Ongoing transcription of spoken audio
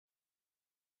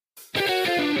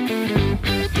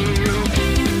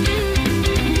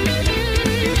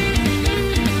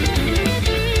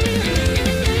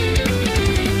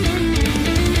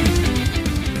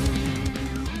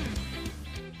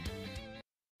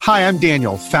Hi, I'm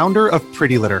Daniel, founder of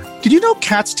Pretty Litter. Did you know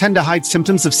cats tend to hide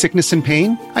symptoms of sickness and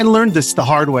pain? I learned this the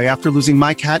hard way after losing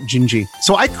my cat, Gingy.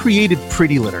 So I created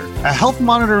Pretty Litter, a health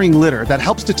monitoring litter that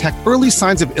helps detect early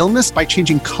signs of illness by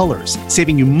changing colors,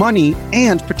 saving you money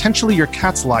and potentially your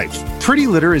cat's life. Pretty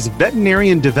Litter is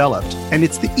veterinarian developed, and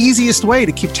it's the easiest way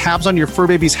to keep tabs on your fur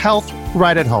baby's health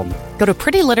right at home. Go to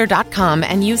prettylitter.com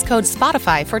and use code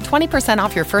SPOTIFY for 20%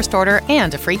 off your first order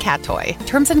and a free cat toy.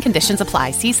 Terms and conditions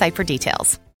apply. See site for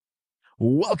details.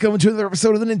 Welcome to another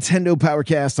episode of the Nintendo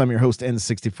Powercast. I'm your host,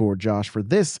 N64 Josh, for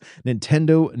this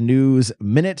Nintendo News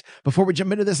Minute. Before we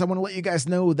jump into this, I want to let you guys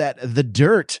know that The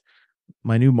Dirt,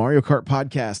 my new Mario Kart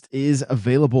podcast, is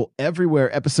available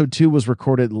everywhere. Episode 2 was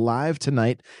recorded live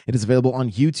tonight. It is available on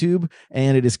YouTube,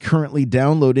 and it is currently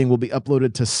downloading. Will be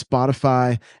uploaded to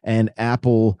Spotify and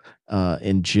Apple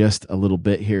in just a little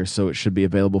bit here, so it should be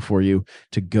available for you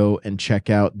to go and check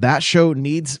out. That show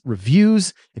needs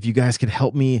reviews. If you guys could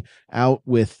help me out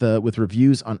with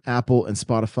reviews on Apple and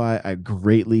Spotify, I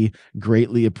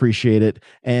greatly appreciate it.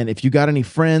 And if you got any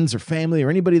friends or family or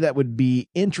anybody that would be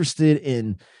interested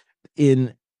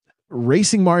in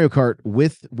racing Mario Kart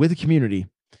with a community,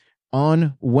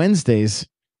 on Wednesdays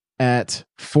at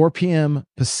 4 p.m.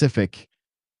 Pacific,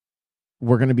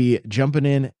 we're going to be jumping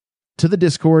in to the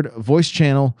Discord voice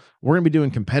channel. We're going to be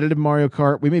doing competitive Mario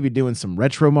Kart. We may be doing some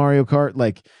retro Mario Kart.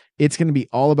 Like, it's going to be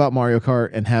all about Mario Kart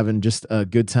and having just a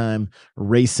good time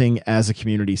racing as a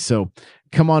community. So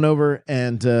come on over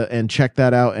and check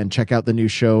that out, and check out the new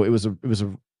show.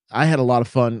 I had a lot of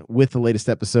fun with the latest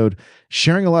episode,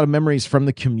 sharing a lot of memories from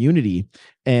the community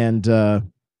and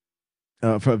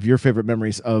of your favorite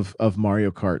memories of Mario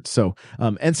Kart. So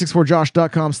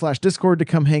n64josh.com/discord to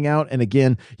come hang out. And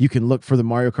again, you can look for the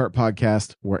Mario Kart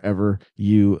podcast wherever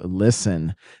you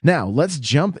listen. Now, let's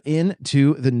jump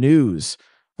into the news.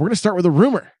 We're going to start with a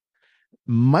rumor.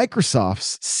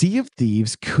 Microsoft's Sea of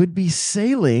Thieves could be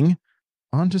sailing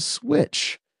onto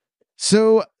Switch.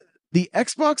 So the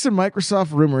Xbox and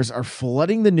Microsoft rumors are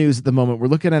flooding the news at the moment. We're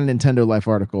looking at a Nintendo Life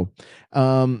article.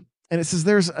 And it says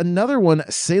there's another one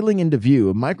sailing into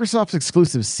view. Microsoft's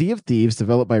exclusive Sea of Thieves,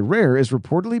 developed by Rare, is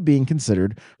reportedly being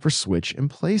considered for Switch and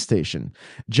PlayStation.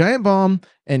 Giant Bomb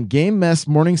and Game Mess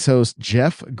Mornings host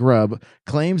Jeff Grubb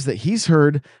claims that he's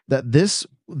heard that this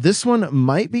one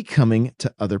might be coming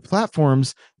to other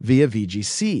platforms via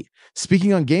VGC.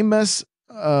 Speaking on Game Mess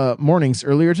Mornings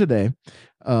earlier today,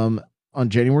 on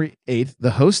January 8th,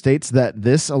 the host states that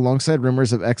this, alongside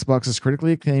rumors of Xbox's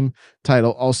critically acclaimed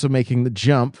title also making the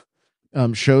jump,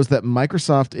 shows that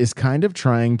Microsoft is kind of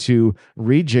trying to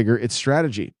rejigger its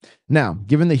strategy. Now,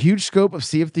 given the huge scope of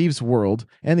Sea of Thieves world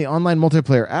and the online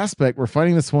multiplayer aspect, we're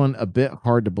finding this one a bit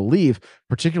hard to believe,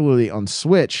 particularly on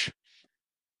Switch.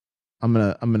 I'm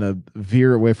gonna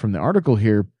veer away from the article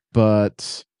here,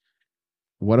 but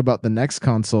what about the next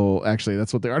console? Actually,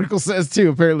 that's what the article says too,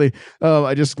 apparently.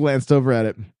 I just glanced over at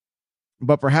it.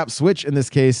 But perhaps Switch, in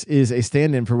this case, is a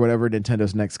stand-in for whatever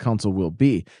Nintendo's next console will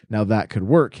be. Now, that could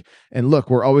work. And look,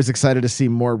 we're always excited to see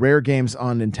more Rare games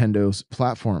on Nintendo's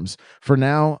platforms. For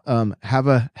now, have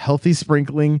a healthy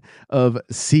sprinkling of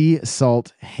sea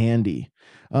salt handy.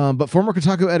 But former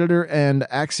Kotaku editor and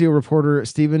Axio reporter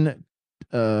Stephen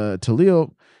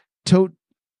Talio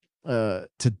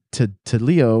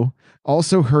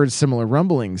also heard similar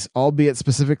rumblings, albeit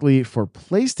specifically for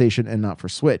PlayStation and not for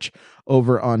Switch,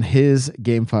 over on his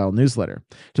GameFile newsletter.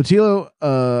 Totilo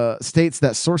states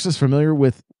that sources familiar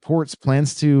with ports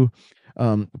plans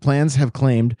have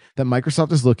claimed that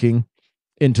Microsoft is looking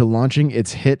into launching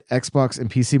its hit Xbox and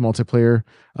PC multiplayer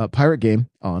pirate game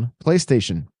on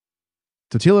PlayStation.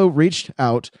 Totilo reached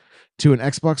out to an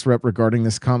Xbox rep regarding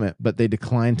this comment, but they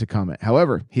declined to comment.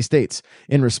 However, he states,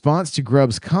 in response to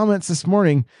Grubb's comments this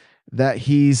morning, that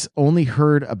he's only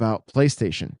heard about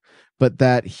PlayStation, but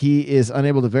that he is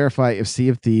unable to verify if Sea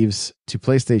of Thieves to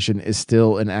PlayStation is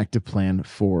still an active plan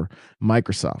for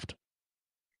Microsoft.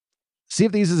 Sea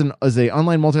of Thieves is an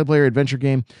online multiplayer adventure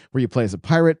game where you play as a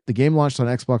pirate. The game launched on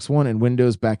Xbox One and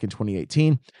Windows back in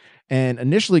 2018, and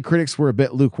initially critics were a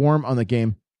bit lukewarm on the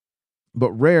game,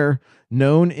 but Rare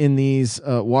known in these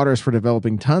waters for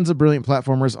developing tons of brilliant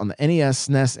platformers on the NES,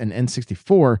 SNES, and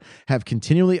N64, have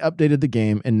continually updated the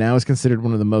game and now is considered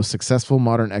one of the most successful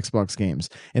modern Xbox games.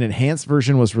 An enhanced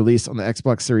version was released on the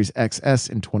Xbox Series XS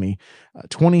in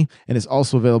 2020 and is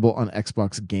also available on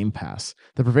Xbox Game Pass.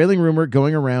 The prevailing rumor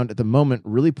going around at the moment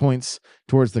really points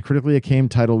towards the critically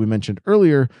acclaimed title we mentioned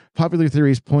earlier. Popular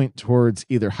theories point towards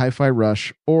either Hi-Fi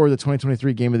Rush or the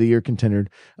 2023 Game of the Year contender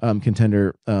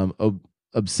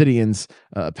Obsidian's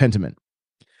Pentiment.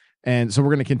 And so we're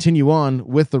going to continue on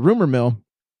with the rumor mill,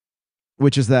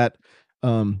 which is that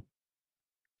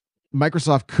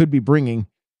Microsoft could be bringing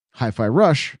Hi-Fi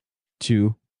Rush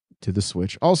to the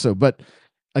Switch also. But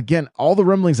again, all the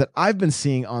rumblings that I've been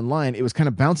seeing online, it was kind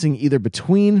of bouncing either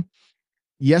between,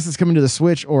 yes, it's coming to the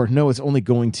Switch, or no, it's only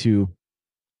going to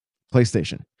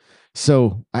PlayStation.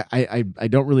 So I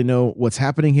don't really know what's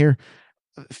happening here.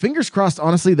 Fingers crossed,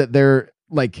 honestly, that they're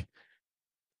like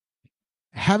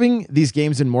having these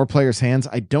games in more players' hands.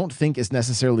 I don't think is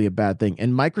necessarily a bad thing.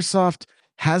 And Microsoft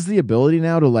has the ability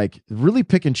now to like really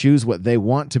pick and choose what they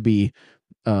want to be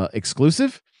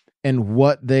exclusive and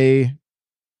what they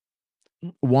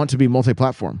want to be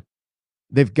multi-platform.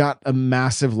 They've got a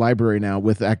massive library now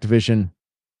with Activision,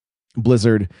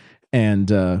 Blizzard,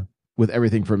 and with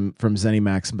everything from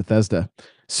ZeniMax and Bethesda.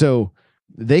 So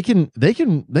they can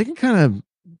kind of,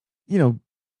 you know,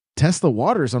 test the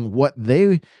waters on what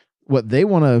they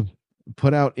want to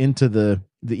put out into the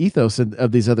ethos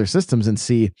of these other systems and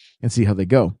see how they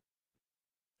go.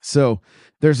 So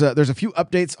there's a few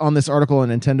updates on this article on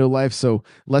Nintendo Life. So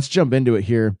let's jump into it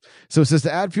here. So it says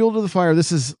to add fuel to the fire.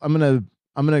 This is, I'm going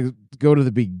to go to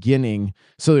the beginning.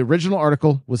 So the original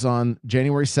article was on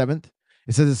January 7th.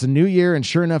 It says it's a new year, and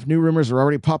sure enough, new rumors are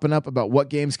already popping up about what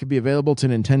games could be available to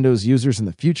Nintendo's users in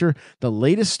the future. The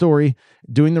latest story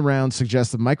doing the rounds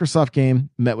suggests the Microsoft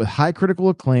game met with high critical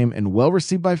acclaim and well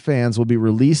received by fans will be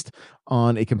released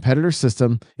on a competitor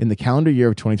system in the calendar year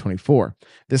of 2024.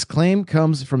 This claim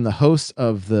comes from the host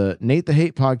of the Nate the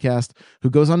Hate podcast, who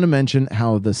goes on to mention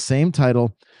how the same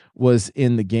title was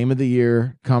in the Game of the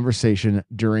Year conversation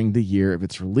during the year of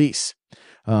its release.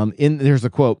 Here's the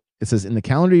quote. It says, in the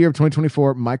calendar year of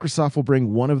 2024, Microsoft will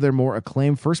bring one of their more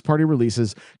acclaimed first-party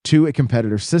releases to a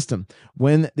competitor system.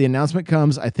 When the announcement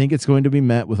comes, I think it's going to be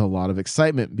met with a lot of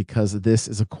excitement because this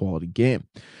is a quality game.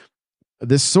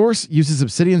 This source uses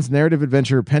Obsidian's narrative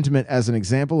adventure Pentiment as an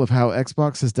example of how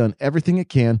Xbox has done everything it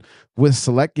can with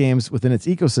select games within its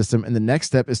ecosystem, and the next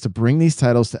step is to bring these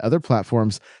titles to other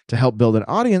platforms to help build an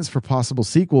audience for possible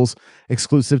sequels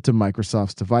exclusive to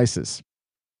Microsoft's devices.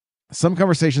 Some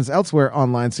conversations elsewhere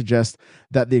online suggest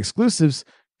that the exclusives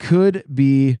could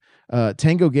be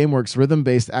Tango Gameworks'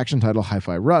 rhythm-based action title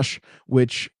Hi-Fi Rush,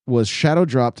 which was shadow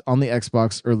dropped on the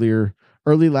Xbox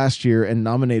early last year and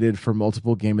nominated for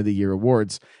multiple Game of the Year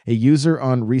awards. A user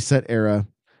on Reset Era,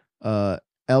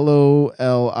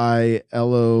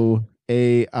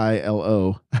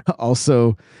 LOLILOAILO,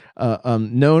 also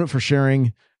known for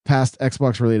sharing past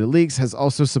Xbox-related leaks, has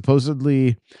also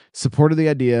supposedly supported the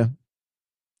idea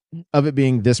of it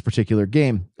being this particular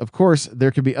game. Of course,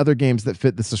 there could be other games that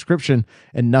fit this description,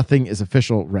 and nothing is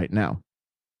official right now.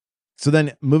 So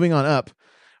then moving on up,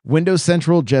 Windows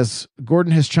Central, Jez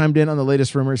Gordon has chimed in on the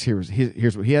latest rumors.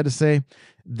 Here's what he had to say.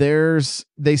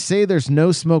 They say there's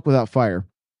no smoke without fire.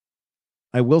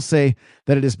 I will say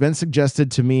that it has been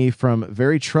suggested to me from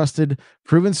very trusted,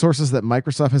 proven sources that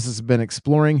Microsoft has been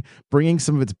exploring bringing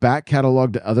some of its back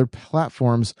catalog to other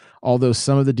platforms, although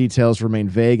some of the details remain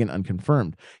vague and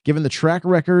unconfirmed. Given the track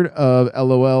record of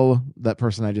LOL, that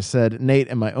person I just said, Nate,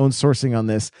 and my own sourcing on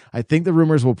this, I think the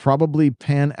rumors will probably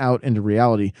pan out into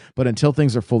reality, but until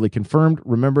things are fully confirmed,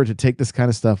 remember to take this kind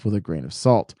of stuff with a grain of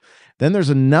salt. Then there's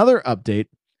another update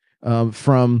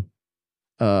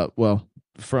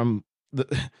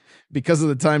because of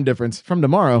the time difference from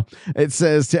tomorrow. It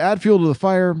says to add fuel to the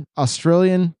fire,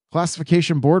 Australian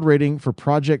classification board rating for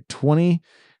Project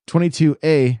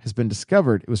 2022A has been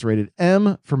discovered. It was rated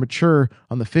M for mature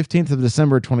on the 15th of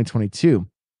December 2022.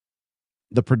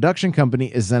 The production company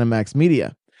is ZeniMax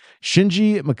Media.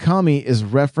 Shinji Mikami is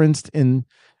referenced in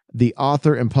the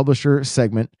author and publisher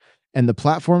segment, and the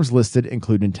platforms listed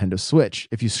include Nintendo Switch.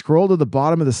 If you scroll to the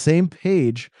bottom of the same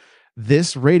page,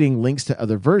 this rating links to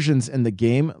other versions, and the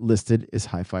game listed is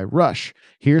Hi-Fi Rush.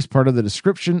 Here's part of the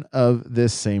description of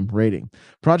this same rating.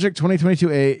 Project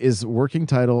 2022A is working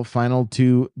title final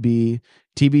to be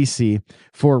TBC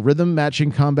for a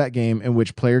rhythm-matching combat game in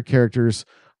which player characters,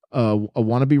 a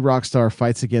wannabe rock star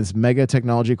fights against mega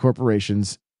technology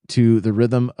corporations to the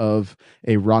rhythm of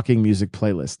a rocking music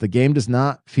playlist. The game does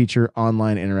not feature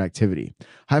online interactivity.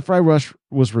 Hi-Fi Rush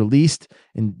was released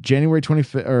in January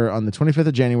 25th, or on the 25th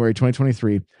of January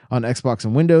 2023 on Xbox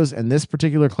and Windows, and this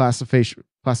particular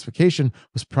classification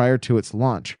was prior to its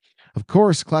launch. Of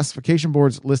course, classification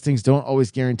boards listings don't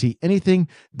always guarantee anything.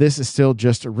 This is still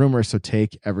just a rumor, so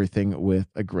take everything with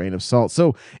a grain of salt.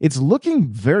 So it's looking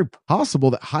very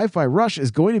possible that Hi-Fi Rush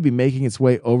is going to be making its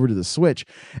way over to the Switch.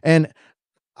 And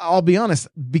I'll be honest,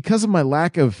 because of my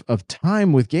lack of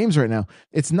time with games right now,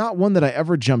 it's not one that I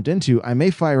ever jumped into. I may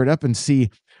fire it up and see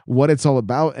what it's all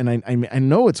about. And I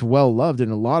know it's well loved, and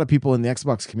a lot of people in the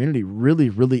Xbox community really,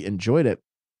 really enjoyed it.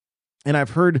 And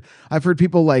I've heard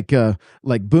people like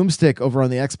Boomstick over on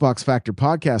the Xbox Factor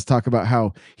podcast talk about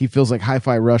how he feels like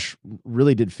Hi-Fi Rush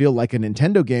really did feel like a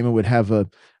Nintendo game and would have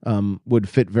would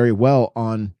fit very well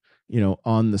on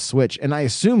the Switch. And I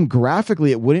assume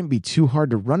graphically it wouldn't be too hard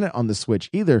to run it on the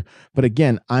Switch either. But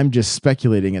again, I'm just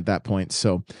speculating at that point,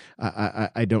 so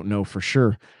I don't know for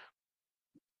sure.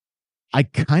 I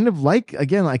kind of like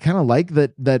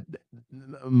that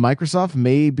Microsoft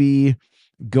may be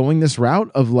going this route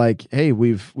of like, hey,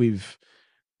 we've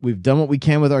done what we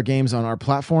can with our games on our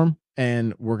platform,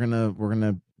 and we're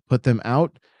gonna put them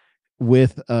out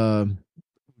with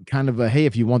kind of a, hey,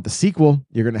 if you want the sequel,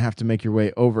 you're gonna have to make your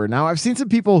way over. Now, I've seen some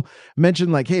people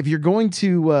mention like, hey, if you're going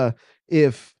to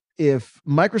if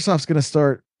Microsoft's gonna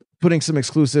start putting some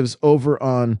exclusives over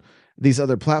on these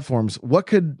other platforms, what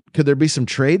could there be some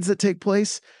trades that take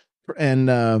place?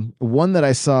 And one that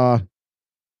I saw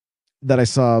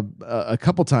a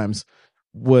couple times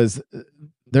was,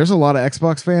 there's a lot of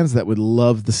Xbox fans that would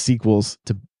love the sequels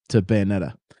to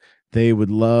Bayonetta. They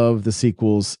would love the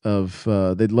sequels of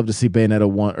they'd love to see Bayonetta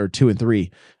 1 or 2 and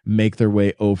 3 make their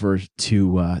way over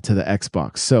to the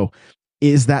Xbox. So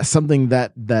is that something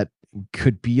that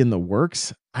could be in the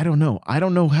works? I don't know. I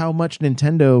don't know how much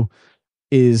Nintendo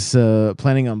is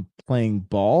planning on playing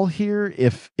ball here,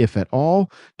 if at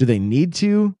all. Do they need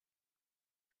to?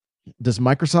 Does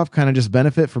Microsoft kind of just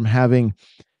benefit from having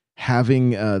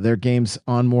their games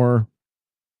on more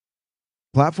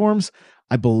platforms?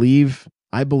 I believe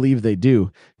they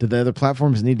do. Do the other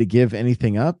platforms need to give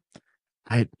anything up?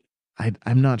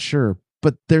 I'm not sure.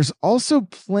 But there's also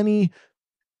plenty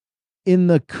in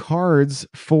the cards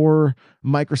for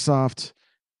Microsoft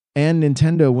and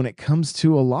Nintendo when it comes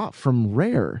to a lot from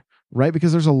Rare, right?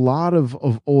 Because there's a lot of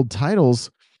old titles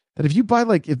that if you buy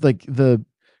the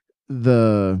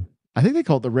I think they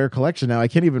call it the Rare Collection now. I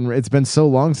can't even, it's been so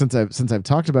long since I've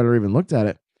talked about it or even looked at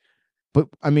it. But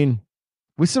I mean,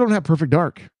 we still don't have Perfect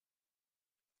Dark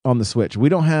on the Switch. We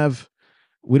don't have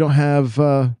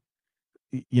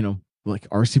like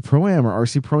RC Pro-Am or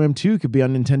RC Pro-Am 2 could be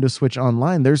on Nintendo Switch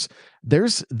Online. There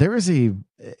is a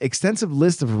extensive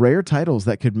list of rare titles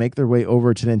that could make their way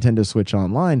over to Nintendo Switch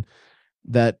Online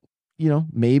that,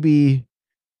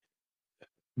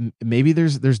 maybe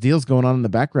there's deals going on in the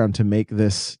background to make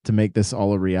this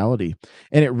all a reality.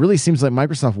 And it really seems like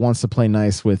Microsoft wants to play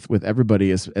nice with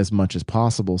everybody as much as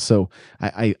possible. So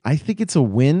I think it's a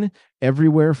win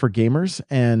everywhere for gamers,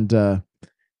 and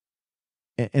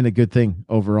a good thing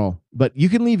overall. But you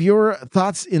can leave your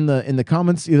thoughts in the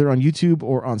comments either on YouTube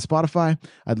or on Spotify.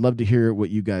 I'd love to hear what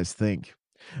you guys think.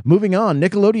 Moving on,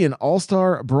 Nickelodeon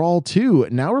All-Star Brawl 2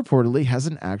 now reportedly has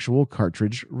an actual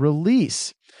cartridge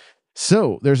release.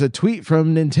 So there's a tweet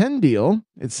from Nintendo.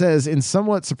 It says, in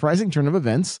somewhat surprising turn of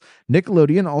events,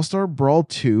 Nickelodeon All-Star Brawl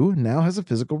 2 now has a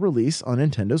physical release on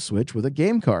Nintendo Switch with a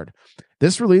game card.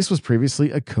 This release was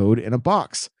previously a code in a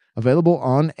box, available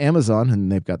on Amazon,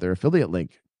 and they've got their affiliate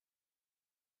link.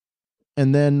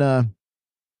 And then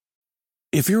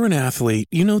if you're an athlete,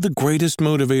 you know the greatest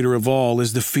motivator of all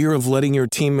is the fear of letting your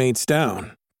teammates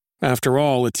down. After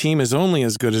all, a team is only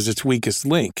as good as its weakest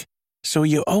link. So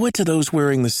you owe it to those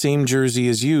wearing the same jersey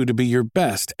as you to be your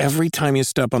best every time you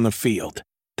step on the field.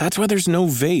 That's why there's no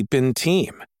vape in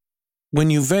team.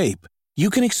 When you vape, you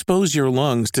can expose your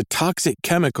lungs to toxic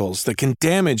chemicals that can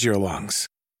damage your lungs.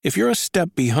 If you're a step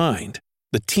behind,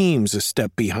 the team's a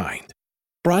step behind.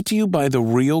 Brought to you by The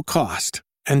Real Cost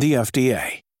and the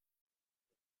FDA.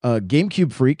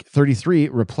 GameCube Freak 33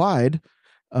 replied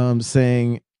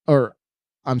saying, or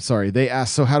I'm sorry, they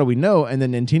asked, so how do we know? And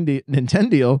then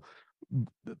Nintendo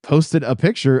posted a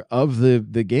picture of the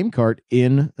game cart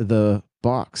in the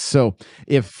box. So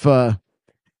if I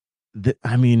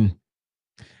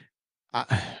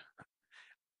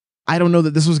don't know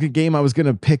that this was a game I was going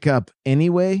to pick up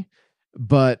anyway,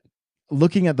 but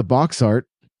looking at the box art,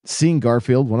 seeing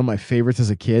Garfield, one of my favorites as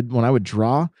a kid, when I would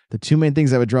draw, the two main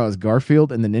things I would draw is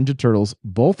Garfield and the Ninja Turtles.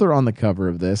 Both are on the cover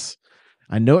of this.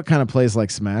 I know it kind of plays like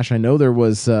Smash. I know there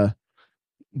was that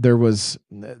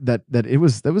it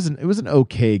was an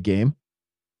okay game.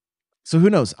 So who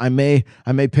knows? I may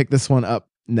pick this one up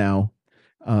now.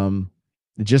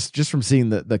 Just from seeing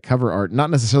the cover art, not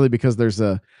necessarily because there's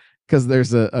a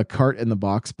cart in the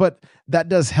box, but that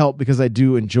does help because I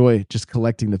do enjoy just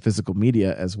collecting the physical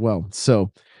media as well.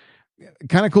 So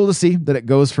kind of cool to see that it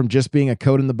goes from just being a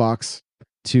code in the box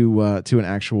to an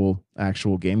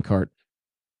actual game cart.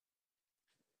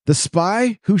 The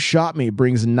Spy Who Shot Me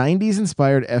brings 90s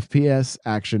inspired FPS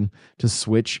action to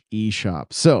Switch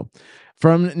eShop. So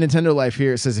from Nintendo Life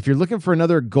here, it says, if you're looking for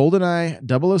another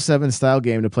GoldenEye 007 style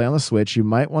game to play on the Switch, you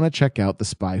might want to check out The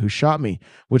Spy Who Shot Me,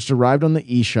 which arrived on the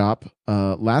eShop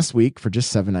last week for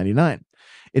just $7.99.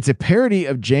 It's a parody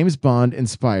of James Bond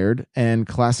inspired and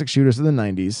classic shooters of the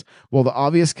 90s, while the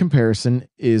obvious comparison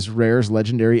is Rare's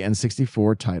legendary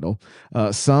N64 title.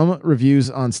 Some reviews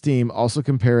on Steam also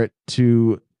compare it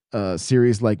to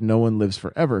series like No One Lives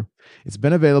Forever. It's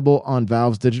been available on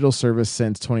Valve's digital service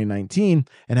since 2019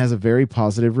 and has a very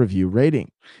positive review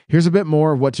rating. Here's a bit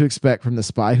more of what to expect from The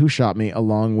Spy Who Shot Me,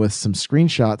 along with some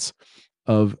screenshots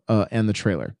of and the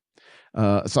trailer.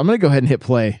 So I'm going to go ahead and hit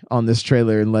play on this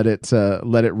trailer and let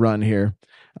it run here.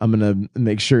 I'm going to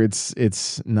make sure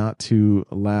it's not too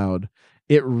loud.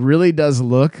 It really does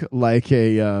look like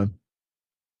an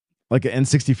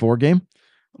N64 game.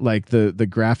 Like the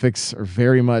graphics are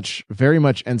very much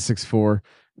N64.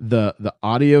 The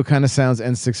audio kind of sounds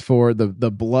N64.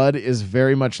 The blood is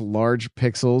very much large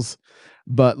pixels,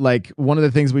 but like one of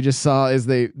the things we just saw is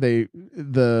they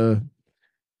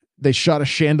shot a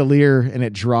chandelier and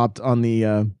it dropped on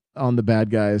the bad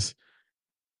guys.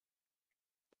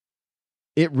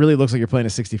 It really looks like you're playing a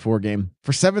 64 game.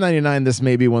 For $7.99, this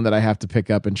may be one that I have to pick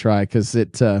up and try because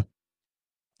it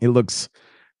looks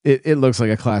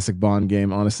like a classic Bond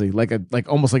game, honestly, like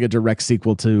almost like a direct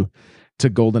sequel to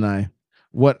GoldenEye.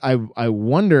 What I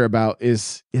wonder about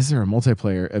is there a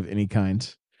multiplayer of any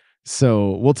kind?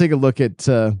 So we'll take a look at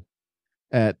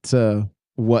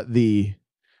what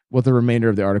the remainder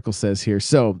of the article says here.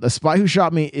 So The Spy Who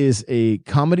Shot Me is a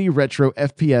comedy retro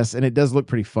FPS, and it does look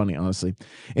pretty funny, honestly.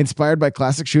 Inspired by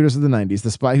classic shooters of the 90s,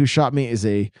 The Spy Who Shot Me is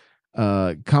a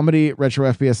comedy retro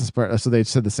FPS inspired. So they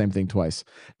said the same thing twice.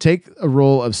 Take a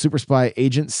role of super spy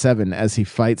Agent 7 as he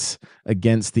fights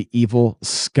against the evil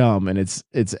scum, and it's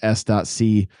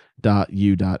S.C.U.M.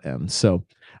 So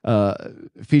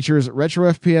features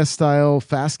retro FPS style,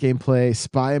 fast gameplay,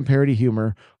 spy and parody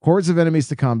humor, hordes of enemies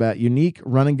to combat, unique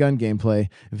run and gun gameplay,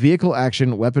 vehicle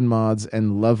action, weapon mods,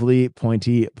 and lovely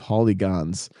pointy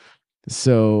polygons.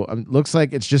 So looks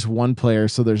like it's just one player,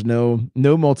 so there's no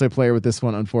multiplayer with this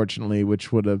one, unfortunately,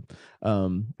 which would have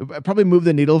probably moved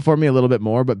the needle for me a little bit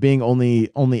more. But being only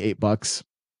 $8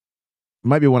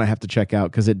 might be one I have to check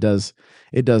out because it does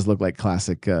look like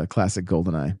classic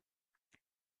GoldenEye.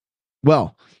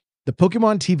 Well, the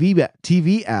Pokemon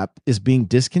TV app is being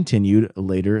discontinued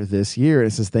later this year.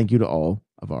 It says thank you to all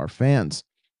of our fans.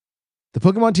 The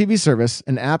Pokemon TV service,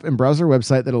 an app and browser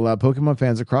website that allowed Pokemon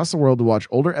fans across the world to watch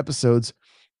older episodes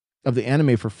of the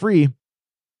anime for free,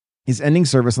 is ending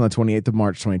service on the 28th of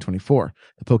March, 2024.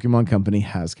 The Pokemon Company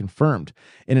has confirmed.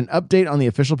 In an update on the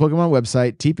official Pokemon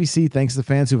website, TPC thanks the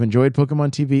fans who've enjoyed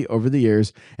Pokemon TV over the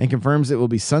years and confirms it will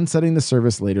be sunsetting the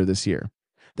service later this year.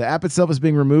 The app itself is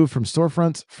being removed from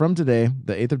storefronts from today,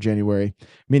 the 8th of January,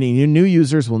 meaning new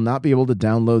users will not be able to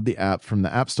download the app from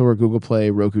the App Store, Google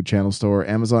Play, Roku Channel Store,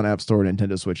 Amazon App Store,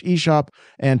 Nintendo Switch eShop,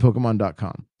 and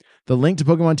Pokemon.com. The link to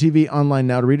Pokemon TV Online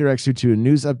now redirects you to a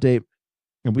news update,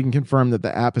 and we can confirm that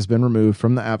the app has been removed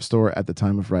from the App Store at the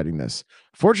time of writing this.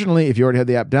 Fortunately, if you already had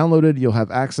the app downloaded, you'll have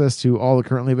access to all the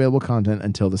currently available content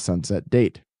until the sunset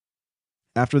date.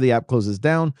 After the app closes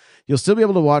down, you'll still be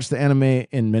able to watch the anime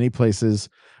in many places,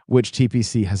 which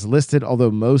TPC has listed,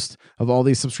 although most of all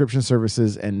these subscription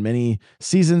services and many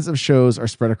seasons of shows are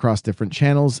spread across different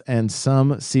channels, and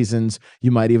some seasons you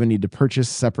might even need to purchase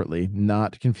separately.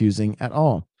 Not confusing at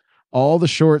all. All the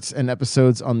shorts and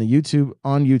episodes on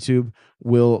YouTube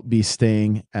will be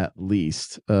staying at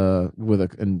least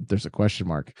and there's a question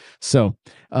mark. So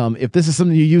if this is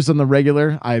something you use on the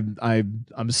regular,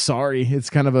 I'm sorry. It's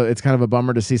kind of a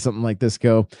bummer to see something like this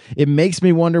go. It makes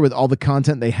me wonder with all the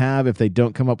content they have if they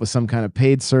don't come up with some kind of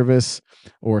paid service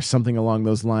or something along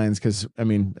those lines, because I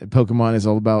mean Pokemon is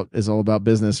all about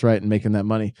business, right, and making that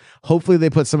money. Hopefully they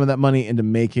put some of that money into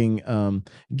making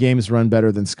games run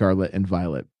better than Scarlet and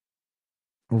Violet.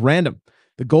 Random.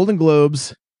 The Golden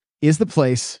Globes is the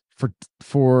place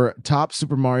for top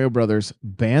Super Mario Brothers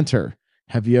banter.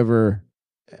 Have you ever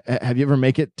have you ever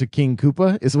make it to King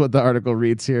Koopa is what the article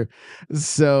reads here.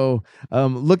 So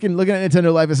looking at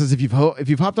Nintendo Life, it says if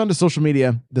you've hopped onto social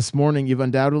media this morning, you've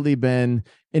undoubtedly been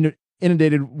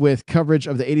inundated with coverage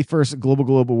of the 81st Global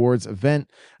Globe Awards event.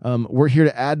 We're here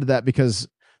to add to that because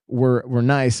we're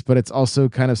nice, but it's also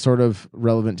kind of sort of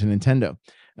relevant to Nintendo.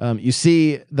 You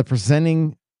see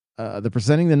presenting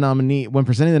the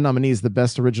nominees, the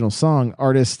best original song,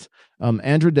 artist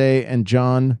Andra Day and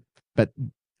John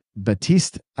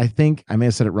Batiste, I think I may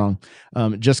have said it wrong,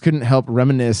 just couldn't help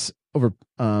reminisce over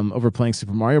playing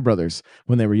Super Mario Brothers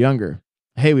when they were younger.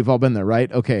 Hey, we've all been there, right?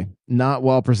 Okay, not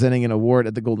while presenting an award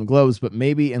at the Golden Globes, but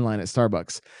maybe in line at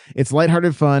Starbucks. It's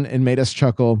lighthearted fun and made us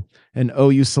chuckle in "Oh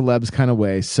You Celebs" kind of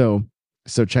way. So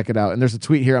check it out. And there's a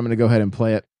tweet here. I'm going to go ahead and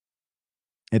play it.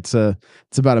 It's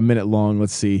about a minute long.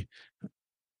 Let's see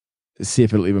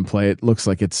if it'll even play. It looks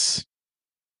like it's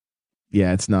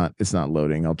not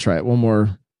loading. I'll try it one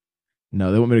more.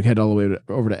 No, they want me to head all the way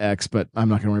over to X, but I'm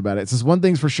not going to worry about it. It says one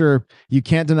thing's for sure, you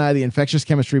can't deny the infectious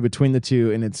chemistry between the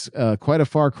two, and it's quite a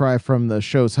far cry from the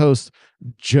show's host,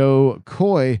 Joe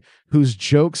Coy, whose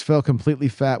jokes fell completely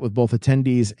fat with both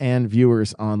attendees and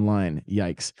viewers online.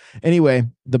 Yikes. Anyway,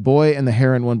 The Boy and the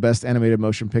Heron won Best Animated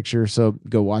Motion Picture, so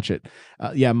go watch it.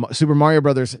 Super Mario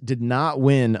Brothers did not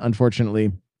win,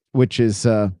 unfortunately, which is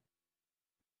a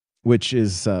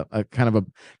kind of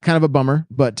a bummer,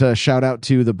 but shout out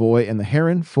to The Boy and the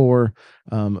Heron for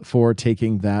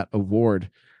taking that award.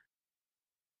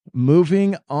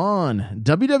 Moving on,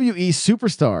 WWE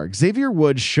superstar Xavier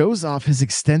Woods shows off his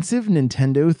extensive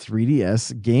Nintendo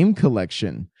 3DS game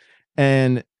collection,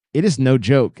 and it is no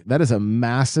joke. That is a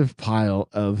massive pile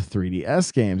of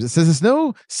 3DS games. It says it's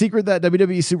no secret that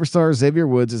WWE superstar Xavier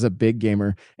Woods is a big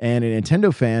gamer and a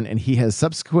Nintendo fan, and he has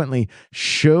subsequently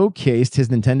showcased his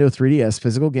Nintendo 3DS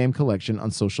physical game collection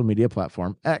on social media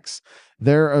platform X.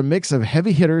 There are a mix of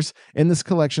heavy hitters in this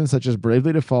collection, such as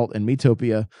Bravely Default and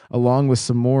Miitopia, along with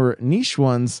some more niche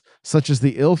ones, such as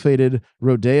the ill-fated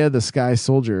Rodea the Sky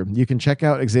Soldier. You can check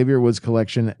out Xavier Woods'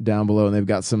 collection down below, and they've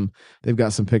got some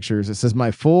pictures. It says my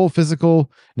full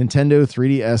physical Nintendo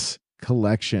 3DS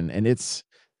collection, and it's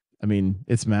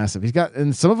massive.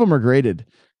 And some of them are graded.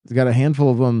 He's got a handful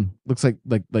of them. Looks like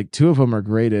two of them are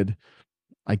graded.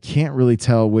 I can't really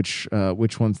tell which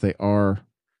ones they are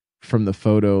from the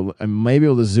photo. I may be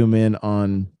able to zoom in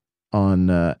on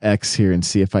X here and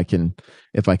see if I can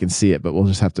see it, but we'll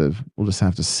just have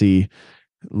to see. It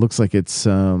looks like it's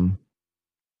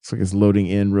loading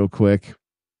in real quick.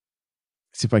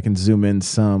 See if I can zoom in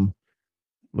some.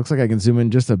 Looks like I can zoom in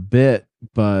just a bit,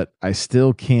 but I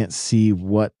still can't see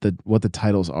what the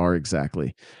titles are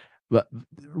exactly. But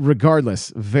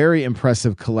regardless, very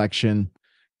impressive collection.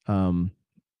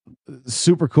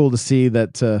 Super cool to see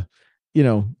that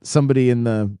somebody in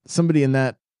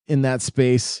that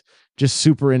space just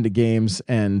super into games,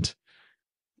 and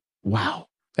wow,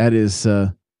 that is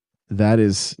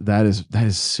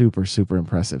super, super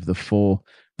impressive. The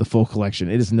full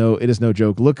collection. It is no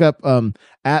joke. Look up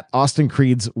at Austin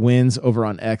Creed's wins over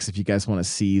on X if you guys want to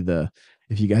see the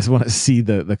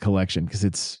collection, because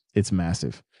it's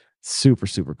massive. Super,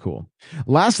 super cool.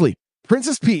 Lastly,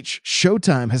 Princess Peach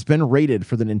Showtime has been rated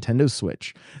for the Nintendo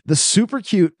Switch. The super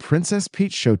cute Princess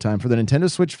Peach Showtime for the Nintendo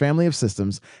Switch family of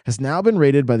systems has now been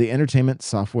rated by the Entertainment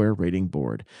Software Rating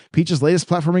Board. Peach's latest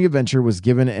platforming adventure was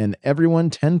given an Everyone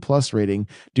 10+ rating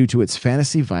due to its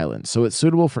fantasy violence, so it's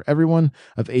suitable for everyone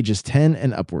of ages 10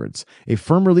 and upwards. A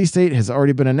firm release date has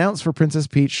already been announced for Princess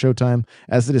Peach Showtime,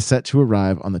 as it is set to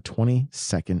arrive on the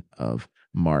 22nd of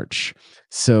March.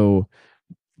 So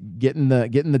getting the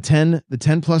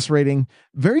 10+ rating.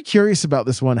 Very curious about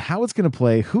this one, how it's going to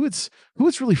play, who it's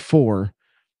really for,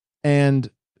 and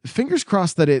fingers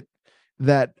crossed that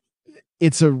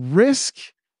it's a risk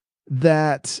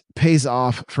that pays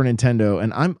off for Nintendo.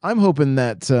 And I'm hoping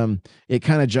that it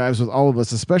kind of jives with all of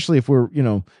us, especially if we're,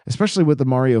 especially with the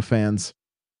Mario fans.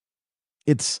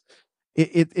 It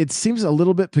seems a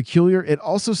little bit peculiar. It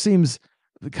also seems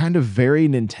kind of very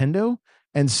Nintendo,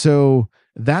 and so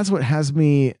that's what has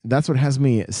me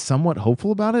somewhat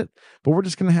hopeful about it. But we're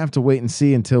just gonna have to wait and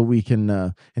see until we can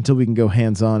go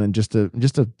hands on in just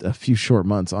a few short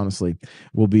months. Honestly,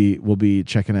 we'll be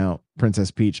checking out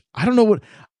Princess Peach. I don't know what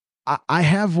I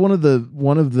have one of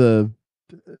the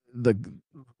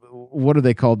what are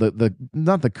they called, the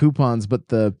not the coupons, but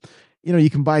the you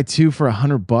can buy two for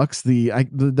 $100.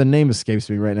 The name escapes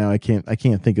me right now. I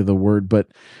can't think of the word,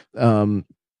 but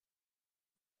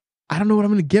I don't know what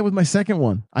I'm going to get with my second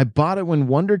one. I bought it when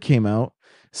Wonder came out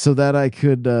so that I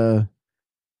could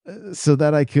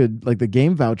like the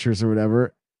game vouchers or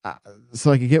whatever.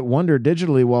 so I could get Wonder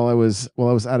digitally while I was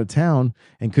out of town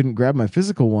and couldn't grab my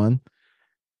physical one.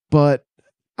 But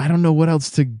I don't know what else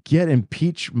to get, and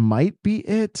Peach might be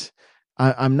it.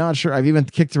 I'm not sure. I've even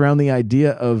kicked around the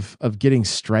idea of getting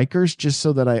strikers just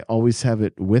so that I always have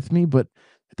it with me. But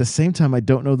at the same time, I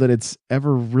don't know that it's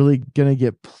ever really gonna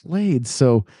get played.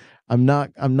 So I'm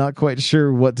not quite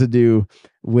sure what to do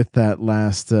with that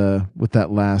last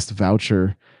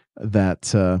voucher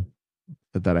that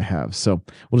I have. So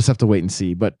we'll just have to wait and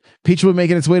see. But Peach will be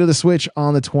making its way to the Switch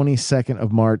on the 22nd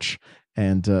of March,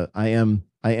 and I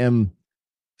am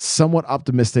somewhat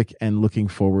optimistic and looking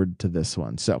forward to this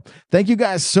one. So thank you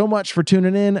guys so much for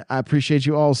tuning in. I appreciate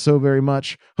you all so very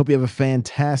much. Hope you have a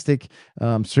fantastic,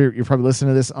 so you're probably listening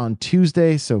to this on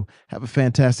Tuesday. So have a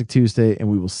fantastic Tuesday, and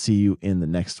we will see you in the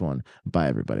next one. Bye,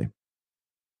 everybody.